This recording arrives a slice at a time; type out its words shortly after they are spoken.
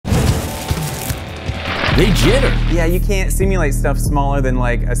They jitter. Yeah, you can't simulate stuff smaller than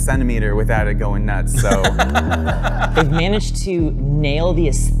like a centimeter without it going nuts, so. They've managed to nail the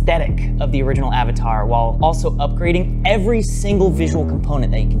aesthetic of the original Avatar while also upgrading every single visual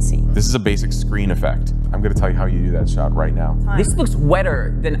component that you can see. This is a basic screen effect. I'm gonna tell you how you do that shot right now. This looks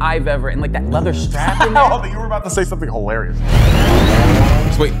wetter than I've ever, and like that leather strap in there. Oh, you were about to say something hilarious.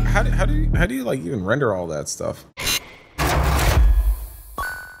 So wait, how do you like even render all that stuff?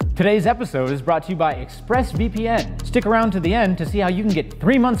 Today's episode is brought to you by ExpressVPN. Stick around to the end to see how you can get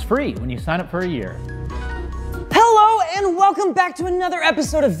 3 months free when you sign up for a year. Hello and welcome back to another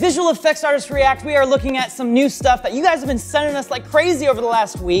episode of Visual Effects Artists React. We are looking at some new stuff that you guys have been sending us like crazy over the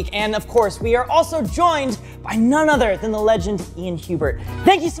last week. And of course, we are also joined by none other than the legend Ian Hubert.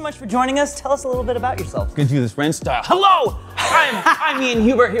 Thank you so much for joining us. Tell us a little bit about yourself. Gonna do this Wren style. Hello, I'm Ian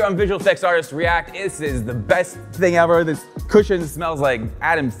Hubert here on Visual Effects Artists React. This is the best thing ever. This cushion smells like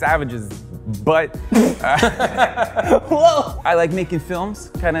Adam Savage's butt. Whoa. I like making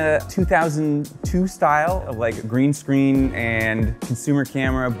films, kind of 2002 style of like green screen and consumer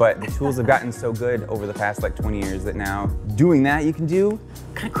camera, but the tools have gotten so good over the past like 20 years that now doing that you can do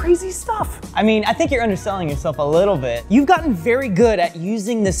kind of crazy stuff. I mean, I think you're underselling yourself a little bit. You've gotten very good at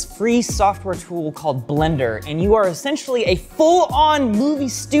using this free software tool called Blender, and you are essentially a full-on movie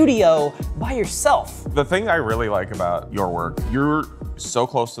studio by yourself. The thing I really like about your work, you're so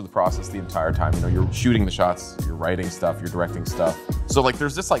close to the process the entire time. You know, you're shooting the shots, you're writing stuff, you're directing stuff. So like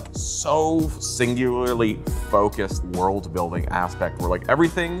there's this like so singularly focused world building aspect where like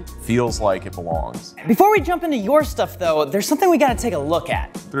everything feels like it belongs. Before we jump into your stuff though, there's something we gotta take a look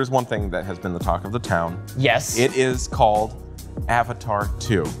at. There's one thing that has been the talk of the town. Yes. It is called Avatar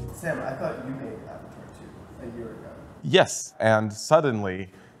 2. Sam, I thought you made Avatar 2 a year ago. Yes, and suddenly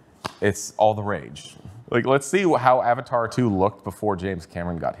it's all the rage. Like, let's see how Avatar 2 looked before James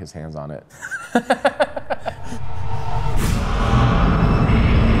Cameron got his hands on it.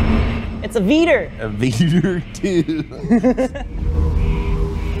 It's a Veeder. A Vader 2.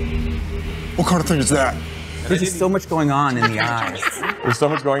 What kind of thing is that? There's just so much going on in the eyes. There's so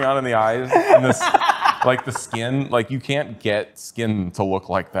much going on in the eyes, and this, like the skin, like you can't get skin to look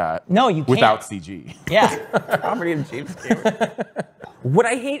like that. No, you can't. Without CG. Yeah. Property of James Cameron. What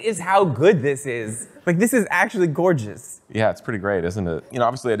I hate is how good this is. Like, this is actually gorgeous. Yeah, it's pretty great, isn't it? You know,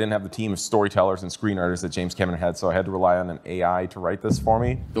 obviously I didn't have the team of storytellers and screenwriters that James Cameron had, so I had to rely on an AI to write this for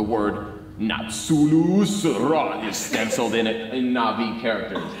me. The word Natsulu Sura is stenciled in it in Navi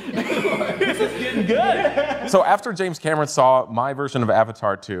characters. This is getting good. So after James Cameron saw my version of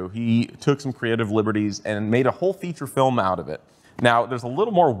Avatar 2, he took some creative liberties and made a whole feature film out of it. Now, there's a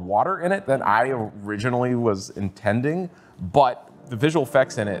little more water in it than I originally was intending, but the visual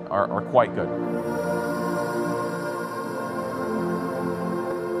effects in it are quite good.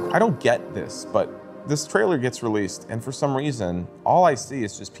 I don't get this, but this trailer gets released, and for some reason, all I see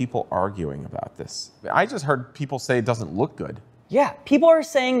is just people arguing about this. I just heard people say it doesn't look good. Yeah, people are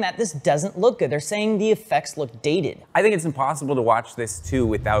saying that this doesn't look good. They're saying the effects look dated. I think it's impossible to watch this too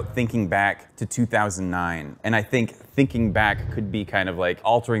without thinking back to 2009. And I think thinking back could be kind of like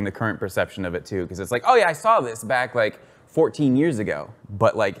altering the current perception of it too. Because it's like, oh yeah, I saw this back like 14 years ago.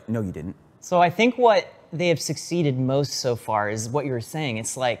 But like, no, you didn't. So I think what they have succeeded most so far is what you were saying.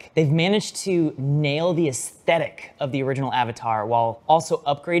 It's like they've managed to nail the aesthetic of the original Avatar while also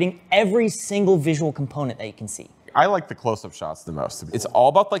upgrading every single visual component that you can see. I like the close-up shots the most. It's all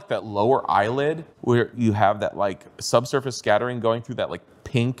about like that lower eyelid where you have that like subsurface scattering going through that like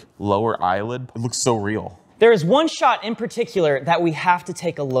pink lower eyelid. It looks so real. There is one shot in particular that we have to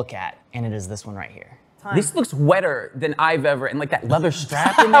take a look at, and it is this one right here. This looks wetter than I've ever, and like that leather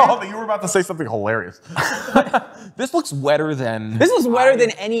strap in there. Oh, you were about to say something hilarious. This looks wetter than... This was wetter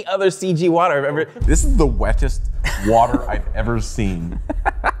than any other CG water I've ever... This is the wettest water I've ever seen.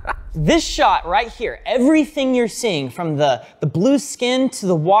 This shot right here, everything you're seeing from the blue skin to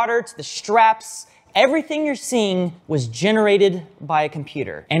the water to the straps, everything you're seeing was generated by a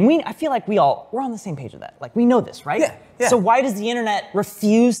computer. And I feel like we're on the same page with that. Like, we know this, right? Yeah. So why does the internet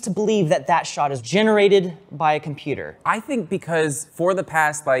refuse to believe that that shot is generated by a computer? I think because for the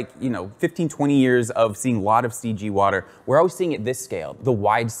past 15, 20 years of seeing a lot of CG water, we're always seeing it this scale, the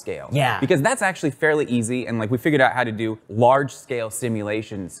wide scale. Yeah. Because that's actually fairly easy, and like we figured out how to do large scale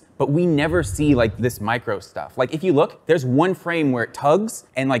simulations, but we never see like this micro stuff. Like if you look, there's one frame where it tugs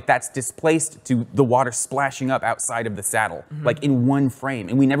and like that's displaced to the water splashing up outside of the saddle, like in one frame,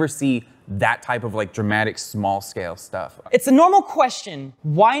 and we never see that type of like dramatic small scale stuff. It's a normal question.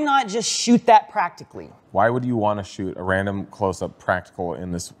 Why not just shoot that practically? Why would you want to shoot a random close-up practical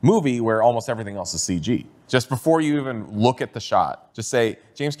in this movie where almost everything else is CG? Just before you even look at the shot, just say,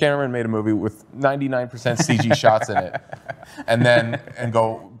 James Cameron made a movie with 99% CG shots in it, and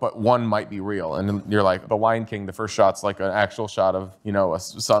go, but one might be real. And then you're like, The Lion King, the first shot's like an actual shot of, you know, a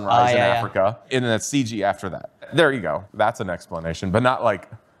sunrise in Africa, and then it's CG after that. There you go. That's an explanation, but not like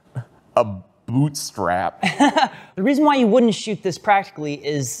a bootstrap. The reason why you wouldn't shoot this practically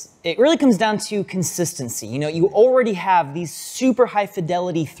is it really comes down to consistency. You know, you already have these super high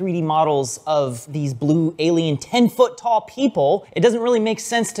fidelity 3D models of these blue alien 10-foot tall people. It doesn't really make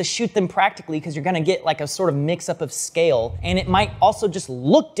sense to shoot them practically because you're gonna get like a sort of mix up of scale, and it might also just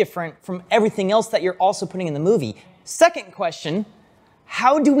look different from everything else that you're also putting in the movie. Second question,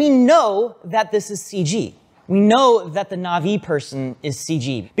 how do we know that this is CG? We know that the Na'vi person is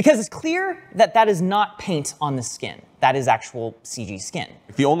CG because it's clear that that is not paint on the skin. That is actual CG skin.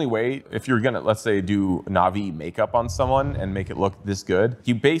 The only way, if you're gonna, let's say, do Na'vi makeup on someone and make it look this good,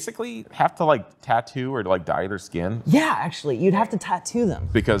 you basically have to like tattoo or like dye their skin. Yeah, actually, you'd have to tattoo them.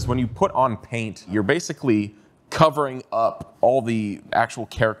 Because when you put on paint, you're basically covering up all the actual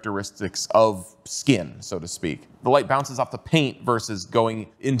characteristics of skin, so to speak. The light bounces off the paint versus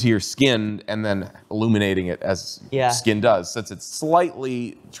going into your skin and then illuminating it as skin does, since it's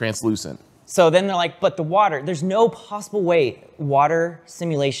slightly translucent. So then they're like, but the water, there's no possible way water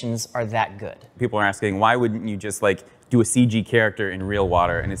simulations are that good. People are asking, why wouldn't you just like do a CG character in real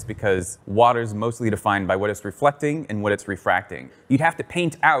water? And it's because water's mostly defined by what it's reflecting and what it's refracting. You'd have to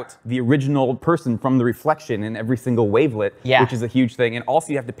paint out the original person from the reflection in every single wavelet, which is a huge thing. And also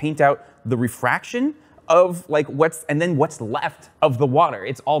you have to paint out the refraction of like what's left of the water.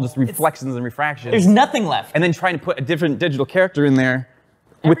 It's all just reflections and refractions. There's nothing left. And then trying to put a different digital character in there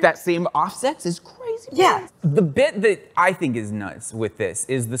with that same offsets is crazy. Yeah. The bit that I think is nuts with this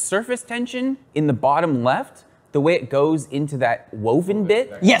is the surface tension in the bottom left, the way it goes into that woven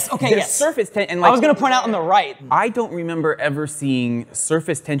bit. Yes, okay, yes. Surface tension. And like, I was gonna point out on the right. I don't remember ever seeing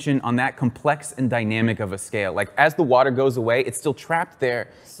surface tension on that complex and dynamic of a scale. Like as the water goes away, it's still trapped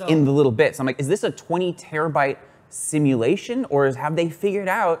there in the little bits. I'm like, is this a 20 terabyte simulation or have they figured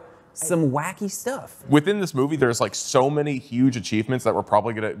out some wacky stuff? Within this movie, there's like so many huge achievements that we're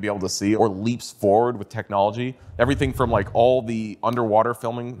probably gonna be able to see, or leaps forward with technology. Everything from like all the underwater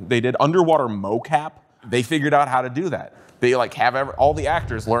filming they did, underwater mocap, they figured out how to do that. They like have all the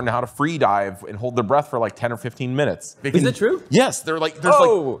actors learn how to free dive and hold their breath for like 10 or 15 minutes. Is it true? Yes, they're like, there's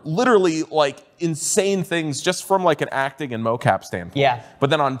like literally like insane things just from like an acting and mocap standpoint. Yeah. But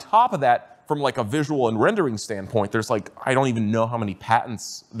then on top of that, from like a visual and rendering standpoint, there's like, I don't even know how many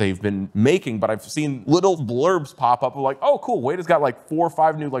patents they've been making, but I've seen little blurbs pop up of like, oh cool, Wade has got like 4 or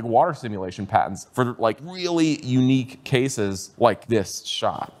 5 new like water simulation patents for like really unique cases like this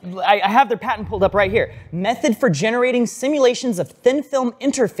shot. I have their patent pulled up right here. Method for generating simulations of thin film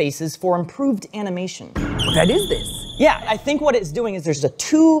interfaces for improved animation. What is this? Yeah, I think what it's doing is there's a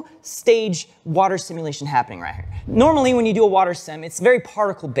 2-stage water simulation happening right here. Normally when you do a water sim, it's very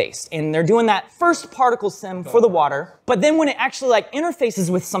particle based, and they're doing that first particle sim for the water, but then when it actually like interfaces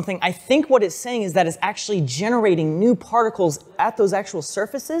with something, I think what it's saying is that it's actually generating new particles at those actual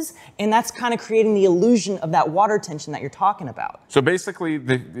surfaces, and that's kind of creating the illusion of that water tension that you're talking about. So basically,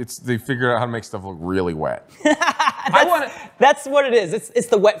 they figured out how to make stuff look really wet. That's what it is. It's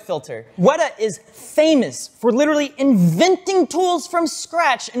the wet filter. Weta is famous for literally inventing tools from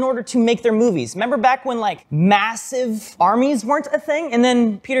scratch in order to make their movies. Remember back when like massive armies weren't a thing? And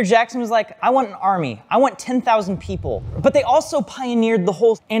then Peter Jackson was like, I want an army. I want 10,000 people. But they also pioneered the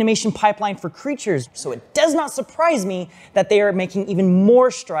whole animation pipeline for creatures. So it does not surprise me that they are making even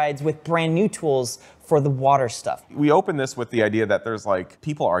more strides with brand new tools for the water stuff. We open this with the idea that there's like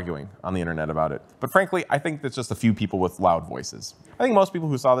people arguing on the internet about it. But frankly, I think there's just a few people with loud voices. I think most people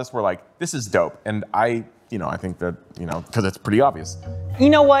who saw this were like, this is dope. And I think that, because it's pretty obvious. You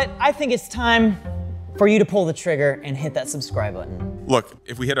know what? I think it's time for you to pull the trigger and hit that subscribe button. Look,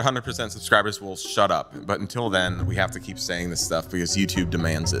 if we hit 100% subscribers, we'll shut up. But until then, we have to keep saying this stuff because YouTube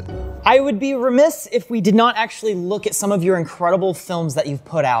demands it. I would be remiss if we did not actually look at some of your incredible films that you've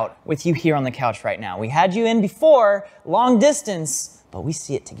put out with you here on the couch right now. We had you in before, long distance, but we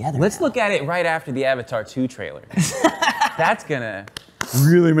see it together. Let's look at it right after the Avatar 2 trailer. That's gonna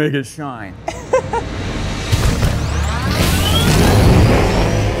really make it shine.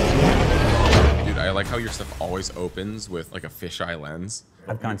 I like how your stuff always opens with like a fisheye lens.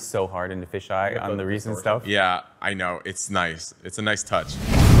 I've gone so hard into fisheye on the recent stuff. Yeah, I know. It's nice. It's a nice touch.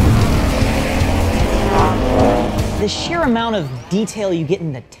 The sheer amount of detail you get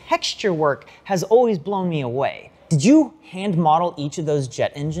in the texture work has always blown me away. Did you hand model each of those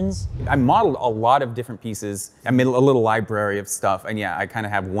jet engines? I modeled a lot of different pieces. I made a little library of stuff, and yeah, I kind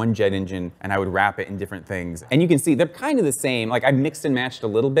of have one jet engine, and I would wrap it in different things. And you can see they're kind of the same. Like I mixed and matched a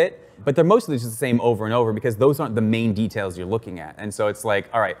little bit, but they're mostly just the same over and over because those aren't the main details you're looking at. And so it's like,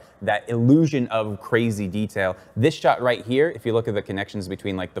 all right, that illusion of crazy detail. This shot right here, if you look at the connections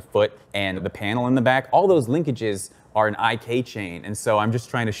between like the foot and the panel in the back, all those linkages are an IK chain. And so I'm just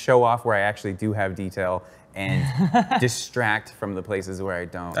trying to show off where I actually do have detail and distract from the places where I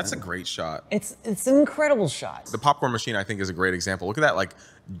don't. That's a great shot. It's an incredible shot. The popcorn machine, I think, is a great example. Look at that, like,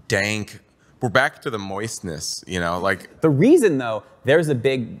 dank. We're back to the moistness, you know, like. The reason, though, there's a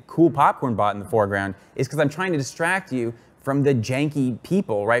big, cool popcorn bot in the foreground is because I'm trying to distract you from the janky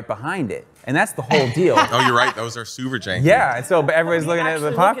people right behind it. And that's the whole deal. Oh, you're right. Those are super janky. Yeah, and so but everybody's looking at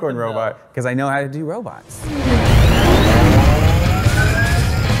the popcorn robot because I know how to do robots.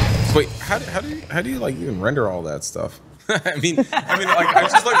 Wait, how do you like even render all that stuff? I mean, like I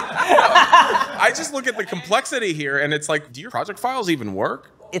just look at the complexity here, and it's like, do your project files even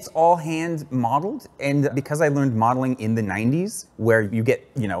work? It's all hand modeled, and because I learned modeling in the 90s, where you get,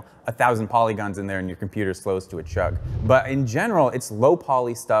 1,000 polygons in there and your computer slows to a chug. But in general, it's low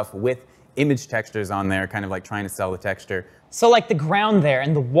poly stuff with image textures on there, kind of like trying to sell the texture. So like the ground there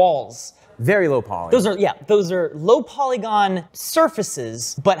and the walls. Very low poly. Those are low polygon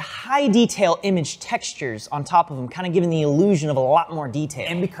surfaces, but high detail image textures on top of them, kind of giving the illusion of a lot more detail.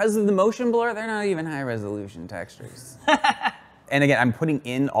 And because of the motion blur, they're not even high resolution textures. And again, I'm putting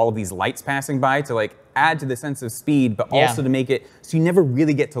in all of these lights passing by to like add to the sense of speed, but also to make it so you never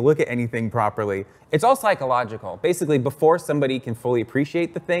really get to look at anything properly. It's all psychological. Basically, before somebody can fully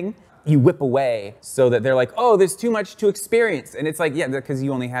appreciate the thing, you whip away so that they're like, oh, there's too much to experience. And it's like, yeah, because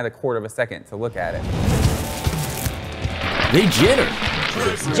you only had 1/4 of a second to look at it. They jitter.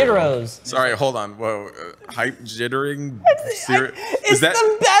 Jitteros. Sorry, hold on. Whoa, hype jittering? It's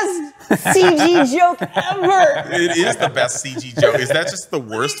the best CG joke ever. It is the best CG joke. Is that just the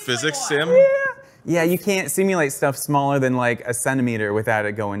worst physics sim? Yeah, you can't simulate stuff smaller than like a centimeter without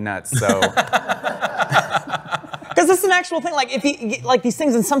it going nuts, so. Because it's an actual thing, like if you like these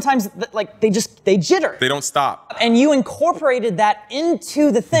things, and sometimes like they jitter. They don't stop. And you incorporated that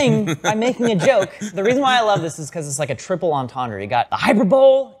into the thing by making a joke. The reason why I love this is because it's like a triple entendre. You got the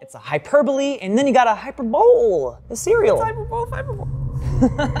HyperBole, it's a hyperbole, and then you got a HyperBole, the cereal. Hyperbole.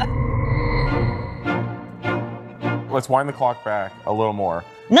 Let's wind the clock back a little more.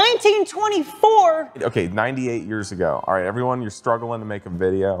 1924. Okay, 98 years ago. All right, everyone, you're struggling to make a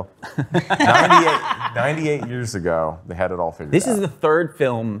video. 98 years ago, they had it all figured out. This is the 3rd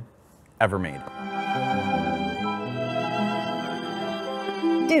film ever made.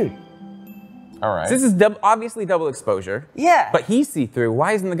 Dude. All right. So this is obviously double exposure. Yeah. But he's see-through.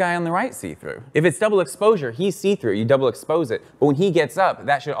 Why isn't the guy on the right see-through? If it's double exposure, he's see-through. You double expose it. But when he gets up,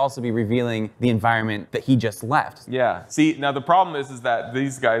 that should also be revealing the environment that he just left. Yeah. See, now the problem is that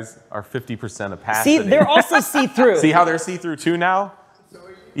these guys are 50% opacity. See, they're also see-through. See how they're see-through too now?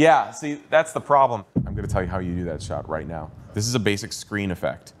 Yeah, see, that's the problem. I'm gonna tell you how you do that shot right now. This is a basic screen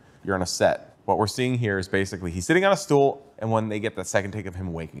effect. You're on a set. What we're seeing here is basically he's sitting on a stool, and when they get the second take of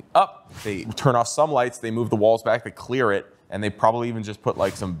him waking up, they turn off some lights, they move the walls back, they clear it, and they probably even just put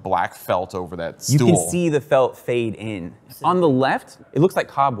like some black felt over that stool. You can see the felt fade in. On the left, it looks like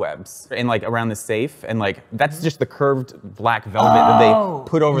cobwebs and like around the safe, and like that's just the curved black velvet that they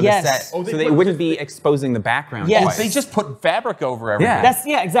put over the set, so they wouldn't be exposing the background. Yes. They just put fabric over everything.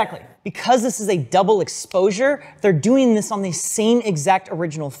 Yeah. Exactly. Because this is a double exposure, they're doing this on the same exact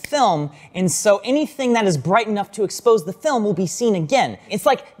original film, and so anything that is bright enough to expose the film will be seen again. It's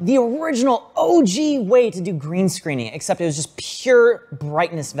like the original OG way to do green screening, except it was just pure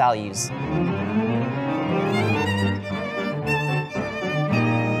brightness values.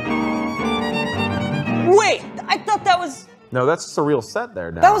 Wait, I thought that was... No, that's just a real set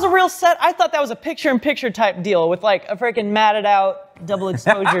there now. That was a real set? I thought that was a picture-in-picture type deal with like a freaking matted out double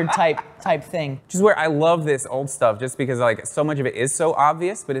exposure type thing. Which is where I love this old stuff, just because like so much of it is so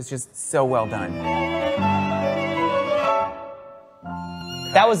obvious, but it's just so well done.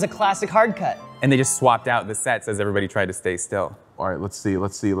 That was a classic hard cut. And they just swapped out the sets as everybody tried to stay still. All right, let's see.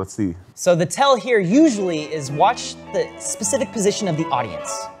 So the tell here usually is watch the specific position of the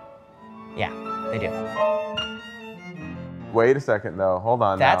audience. Yeah, they do. Wait a second though, hold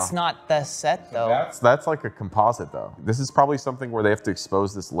on That's now. not the set though. That's like a composite though. This is probably something where they have to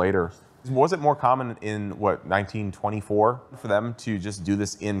expose this later. Was it more common in, what, 1924 for them to just do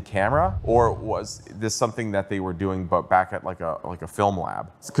this in camera? Or was this something that they were doing but back at like a film lab?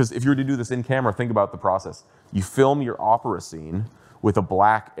 Because if you were to do this in camera, think about the process. You film your opera scene with a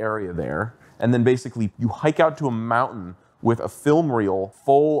black area there, and then basically you hike out to a mountain with a film reel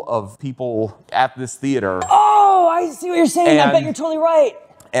full of people at this theater. Oh, I see what you're saying. I bet you're totally right.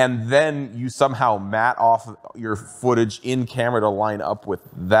 And then you somehow mat off your footage in camera to line up with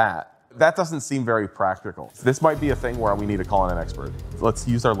that. That doesn't seem very practical. This might be a thing where we need to call in an expert. Let's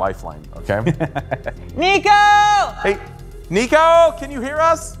use our lifeline, okay? Niko! Hey, Niko, can you hear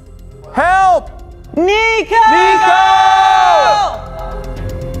us? Help! Niko! Niko!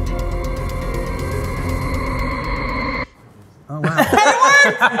 Oh, wow.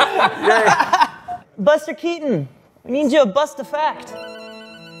 It worked! Buster Keaton, we need you a bust a fact.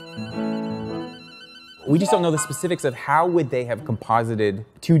 We just don't know the specifics of how would they have composited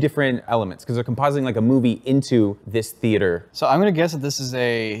two different elements, because they're compositing like a movie into this theater. So I'm gonna guess that this is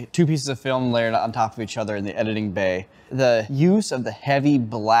two pieces of film layered on top of each other in the editing bay. The use of the heavy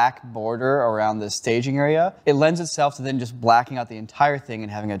black border around the staging area, it lends itself to then just blacking out the entire thing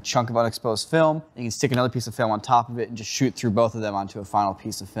and having a chunk of unexposed film. You can stick another piece of film on top of it and just shoot through both of them onto a final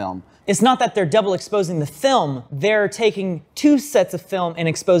piece of film. It's not that they're double exposing the film, they're taking two sets of film and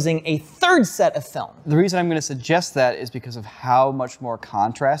exposing a third set of film. The reason I'm gonna suggest that is because of how much more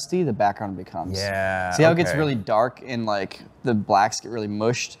contrasty the background becomes. Yeah, See how it gets really dark and like the blacks get really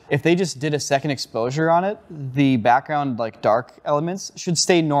mushed? If they just did a second exposure on it, the background like dark elements should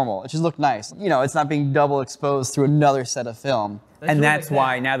stay normal. It should look nice. You know, it's not being double exposed through another set of film. And that's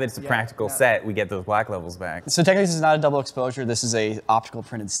why now that it's a practical set, we get those black levels back. So technically this is not a double exposure, this is a optical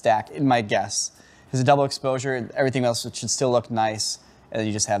printed stack, in my guess. There's a double exposure, everything else should still look nice, and then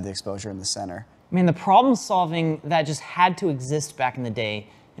you just have the exposure in the center. I mean, the problem solving that just had to exist back in the day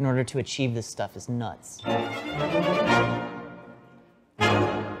in order to achieve this stuff is nuts.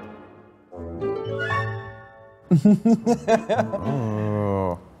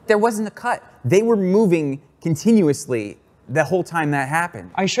 Oh. There wasn't a cut. They were moving continuously the whole time that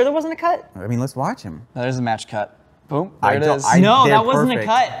happened. Are you sure there wasn't a cut? I mean, let's watch him. No, there's a match cut. Boom, there it is. No, they're that wasn't perfect. a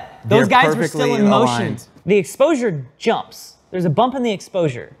cut. Those They're guys were still perfectly in motion. aligned. The exposure jumps. There's a bump in the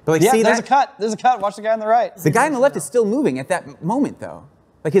exposure. But like, Yeah, see there's that? a cut, there's a cut. Watch the guy on the right. The guy on the left is still moving at that moment, though.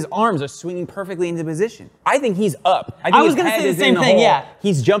 Like his arms are swinging perfectly into position. I think he's up. I think I was his gonna head say the is same in thing, hole. yeah.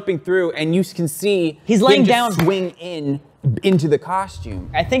 He's jumping through, and you can see He's him laying just down. swing into the costume.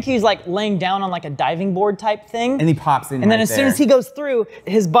 I think he's like laying down on like a diving board type thing. And he pops in And then right as soon as there. he goes through,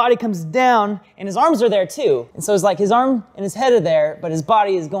 his body comes down and his arms are there too. And so it's like his arm and his head are there, but his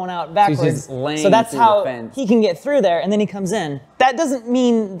body is going out backwards. just laying So that's through how the fence. he can get through there and then he comes in. That doesn't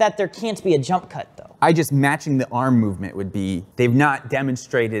mean that there can't be a jump cut though. I just matching the arm movement would be, they've not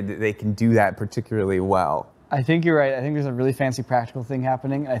demonstrated that they can do that particularly well. I think you're right. I think there's a really fancy practical thing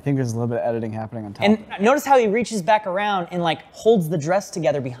happening. I think there's a little bit of editing happening on top. And notice how he reaches back around and like holds the dress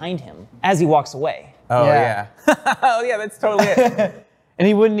together behind him as he walks away. Oh Yeah. yeah. Oh yeah, that's totally it. And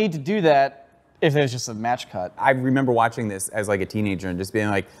he wouldn't need to do that if it was just a match cut. I remember watching this as like a teenager and just being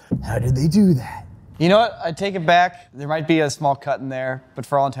like, how did they do that? You know what? I take it back. There might be a small cut in there, but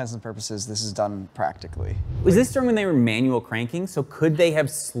for all intents and purposes, this is done practically. Was this during when they were manual cranking? So could they have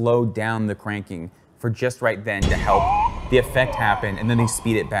slowed down the cranking for just right then to help the effect happen, and then they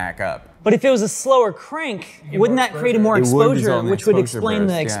speed it back up? But if it was a slower crank, wouldn't that create a more It would exposure, result in which would exposure explain burst,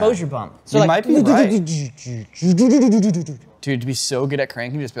 the yeah. exposure bump? So You like, might be right. Dude, to be so good at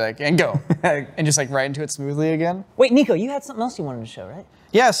cranking, just be like, and go. And just like right into it smoothly again. Wait, Niko, you had something else you wanted to show, right?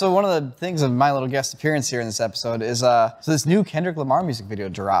 Yeah, so one of the things of my little guest appearance here in this episode is, so this new Kendrick Lamar music video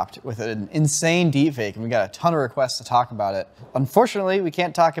dropped with an insane deepfake, and we got a ton of requests to talk about it. Unfortunately, we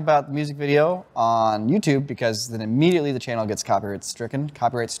can't talk about the music video on YouTube because then immediately the channel gets copyright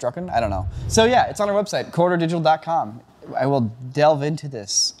strucken, I don't know. So yeah, it's on our website, corridordigital.com. I will delve into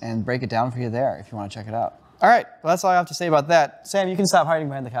this and break it down for you there if you want to check it out. All right, well, that's all I have to say about that. Sam, you can stop hiding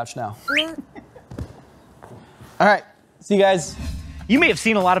behind the couch now. All right, see you guys. You may have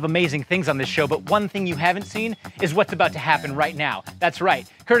seen a lot of amazing things on this show, but one thing you haven't seen is what's about to happen right now. That's right.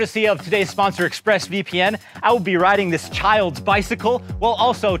 Courtesy of today's sponsor, ExpressVPN, I will be riding this child's bicycle while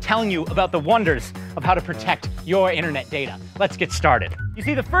also telling you about the wonders of how to protect your internet data. Let's get started. You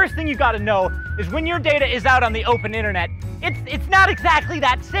see, the first thing you gotta know is when your data is out on the open internet, it's not exactly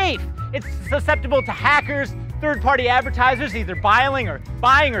that safe. It's susceptible to hackers, third-party advertisers either buying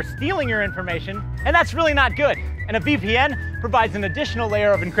or stealing your information, and that's really not good. And a VPN provides an additional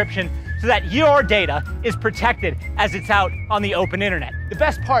layer of encryption so that your data is protected as it's out on the open internet. The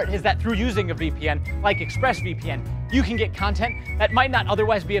best part is that through using a VPN, like ExpressVPN, you can get content that might not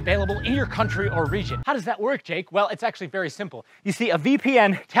otherwise be available in your country or region. How does that work, Jake? Well, it's actually very simple. You see, a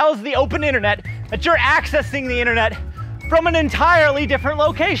VPN tells the open internet that you're accessing the internet from an entirely different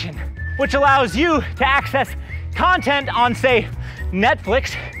location, which allows you to access content on, say,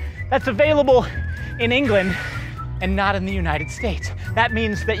 Netflix that's available in England and not in the United States. That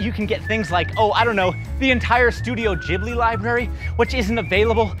means that you can get things like, oh, I don't know, the entire Studio Ghibli library, which isn't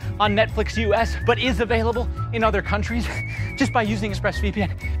available on Netflix US, but is available in other countries, just by using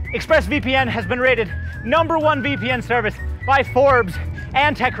ExpressVPN. ExpressVPN has been rated #1 VPN service by Forbes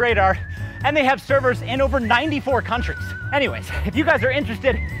and TechRadar, and they have servers in over 94 countries. Anyways, if you guys are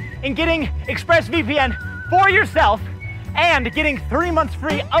interested in getting ExpressVPN for yourself and getting 3 months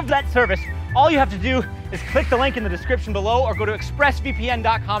free of that service, all you have to do is click the link in the description below or go to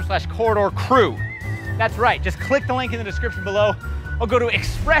expressvpn.com/corridorcrew. That's right, just click the link in the description below or go to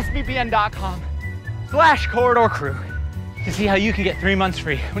expressvpn.com/corridorcrew to see how you can get 3 months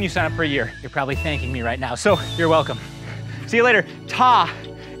free when you sign up for a year. You're probably thanking me right now, so you're welcome. See you later, ta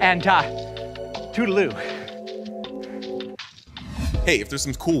and toodaloo. Hey, if there's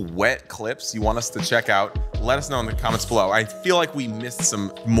some cool wet clips you want us to check out, let us know in the comments below. I feel like we missed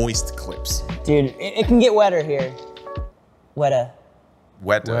some moist clips. Dude, it can get wetter here. Wetta.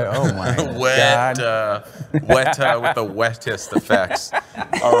 Wet, oh my wet, God. Wet with the wettest effects.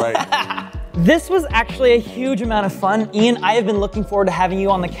 All right. This was actually a huge amount of fun. Ian, I have been looking forward to having you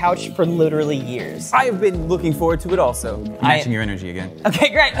on the couch for literally years. I have been looking forward to it also. Matching your energy again. Okay,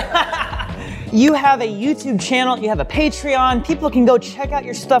 great. You have a YouTube channel, you have a Patreon. People can go check out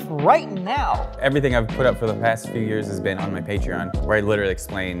your stuff right now. Everything I've put up for the past few years has been on my Patreon, where I literally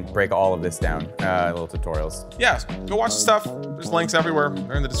break all of this down, little tutorials. Yeah, go watch the stuff. There's links everywhere.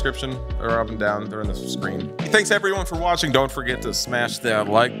 They're in the description. They're up and down. They're in the screen. Thanks everyone for watching. Don't forget to smash that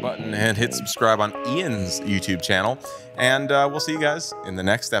like button and hit subscribe on Ian's YouTube channel. And we'll see you guys in the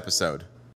next episode.